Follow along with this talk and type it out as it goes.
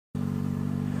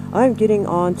I'm getting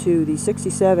on to the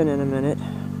 67 in a minute.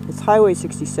 It's Highway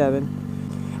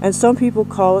 67. And some people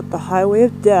call it the Highway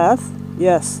of Death.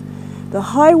 Yes, the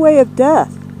Highway of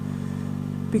Death.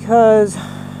 Because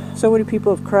so many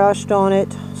people have crashed on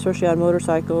it, especially on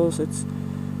motorcycles.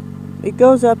 It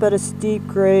goes up at a steep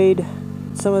grade.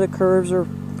 Some of the curves are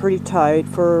pretty tight.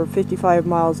 For 55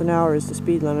 miles an hour is the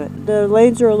speed limit. The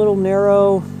lanes are a little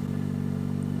narrow.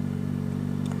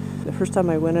 The first time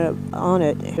I went up on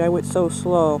it, I went so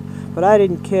slow, but I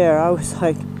didn't care. I was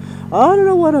like, I don't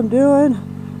know what I'm doing.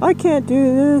 I can't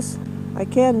do this. I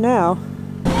can now.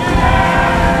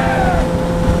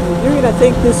 You're going to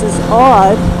think this is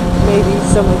odd, maybe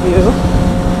some of you.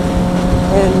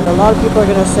 And a lot of people are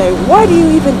going to say, why do you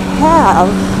even have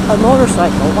a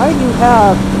motorcycle? Why do you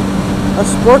have a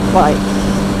sport bike?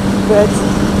 But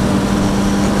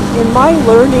in my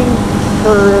learning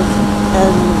curve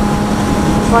and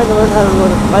trying to learn how to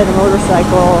ride a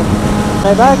motorcycle,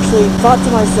 I've actually thought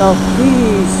to myself,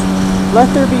 please, let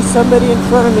there be somebody in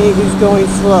front of me who's going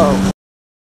slow.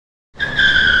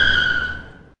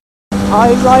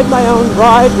 I ride my own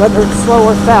ride, whether it's slow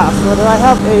or fast, whether I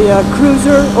have a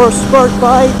cruiser or sport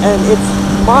bike, and it's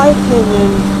my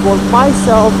opinion for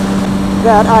myself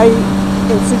that I,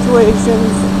 in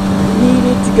situations,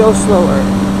 needed to go slower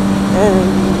and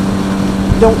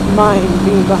don't mind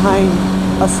being behind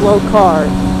a slow car.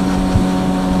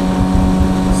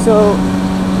 So,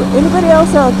 for anybody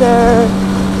else out there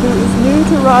who is new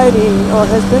to riding or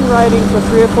has been riding for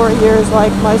 3 or 4 years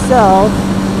like myself,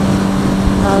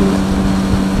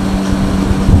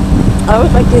 I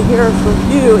would like to hear from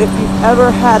you if you've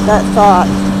ever had that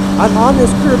thought. I'm on this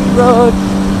curvy road,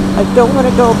 I don't want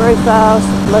to go very fast,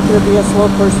 let there be a slow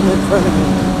person in front of me.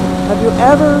 Have you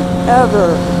ever,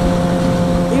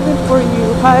 even for you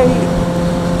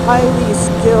highly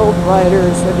skilled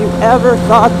riders, have you ever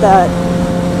thought that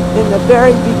in the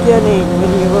very beginning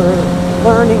when you were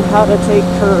learning how to take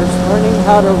curves, learning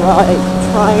how to ride,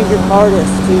 trying your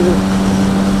hardest to...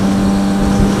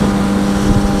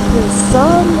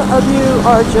 Some of you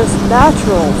are just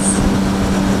naturals.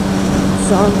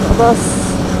 Some of us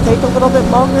take a little bit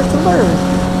longer to learn,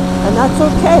 and that's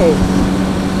okay.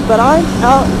 But I'm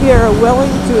out here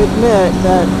willing to admit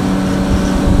that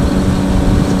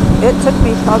it took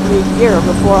me probably a year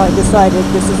before I decided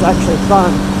this is actually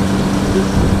fun.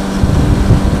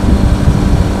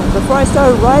 Before I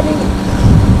started riding,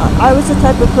 I was the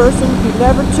type of person who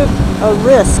never took a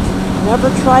risk,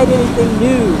 never tried anything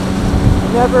new,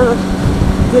 never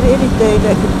did anything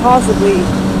that could possibly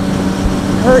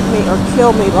hurt me or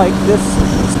kill me like this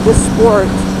sport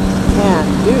can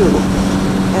do.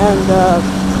 And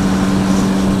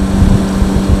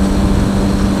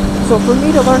so for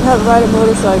me to learn how to ride a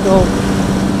motorcycle,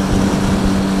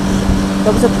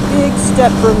 that was a big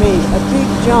step for me, a big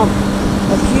jump,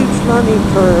 a huge learning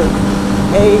curve,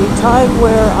 a time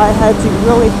where I had to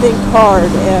really think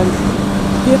hard and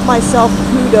give myself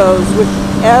kudos with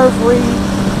every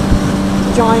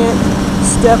giant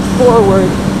step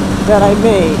forward that I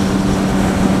made.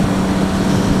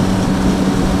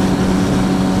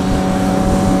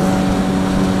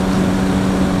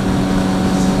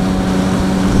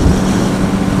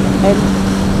 And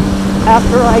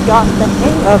after I got the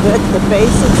hang of it, the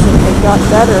basics, and it got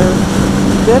better,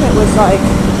 then it was like,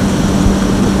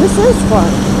 this is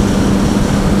fun.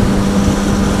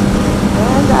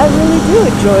 And I really do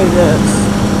enjoy this.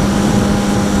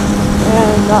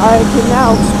 And I can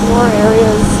now explore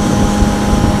areas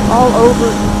all over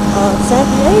San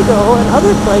Diego and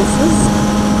other places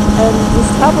and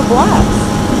just have a blast.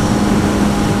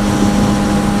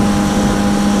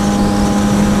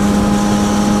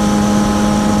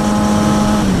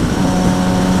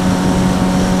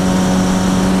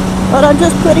 But I'm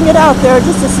just putting it out there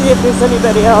just to see if there's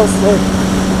anybody else that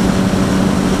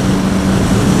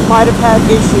might have had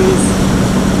issues.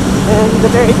 In the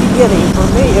very beginning, for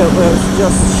me, it was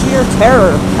just sheer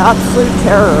terror, absolute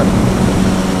terror.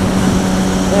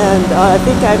 And I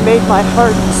think I made my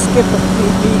heart skip a few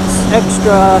beats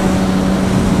extra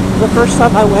the first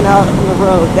time I went out on the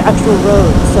road, the actual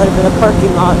road, instead of in a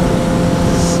parking lot.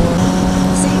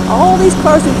 See, all these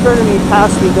cars in front of me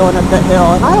pass me going up that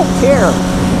hill, and I don't care.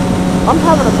 I'm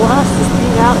having a blast just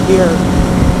being out here.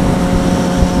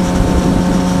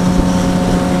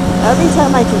 Every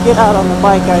time I can get out on the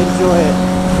bike, I enjoy it.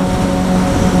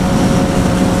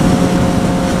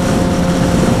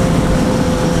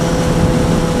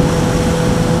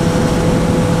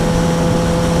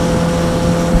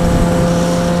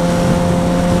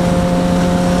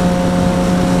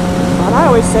 And I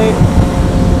always say,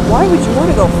 why would you want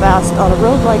to go fast on a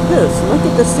road like this? Look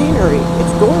at the scenery.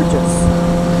 It's gorgeous.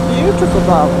 Beautiful,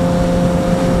 darling.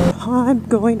 I'm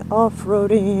going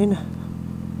off-roading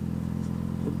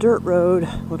a dirt road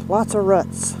with lots of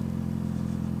ruts.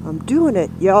 I'm doing it,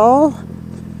 y'all.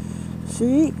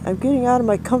 See, I'm getting out of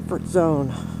my comfort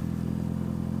zone.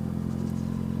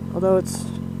 Although it's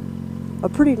a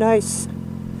pretty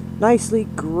nicely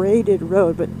graded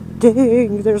road, but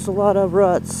dang, there's a lot of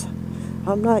ruts.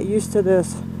 I'm not used to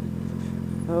this.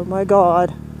 Oh my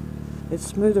God. It's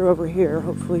smoother over here.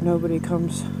 Hopefully nobody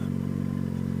comes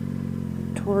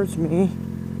towards me.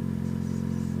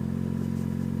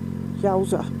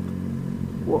 Yowza.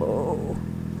 Whoa.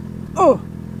 Oh!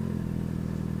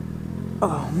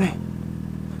 Oh man.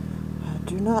 I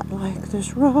do not like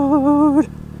this road.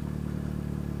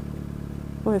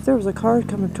 Boy, if there was a car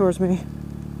coming towards me,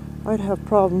 I'd have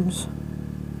problems.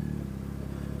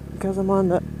 Because I'm on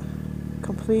the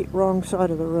complete wrong side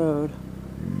of the road.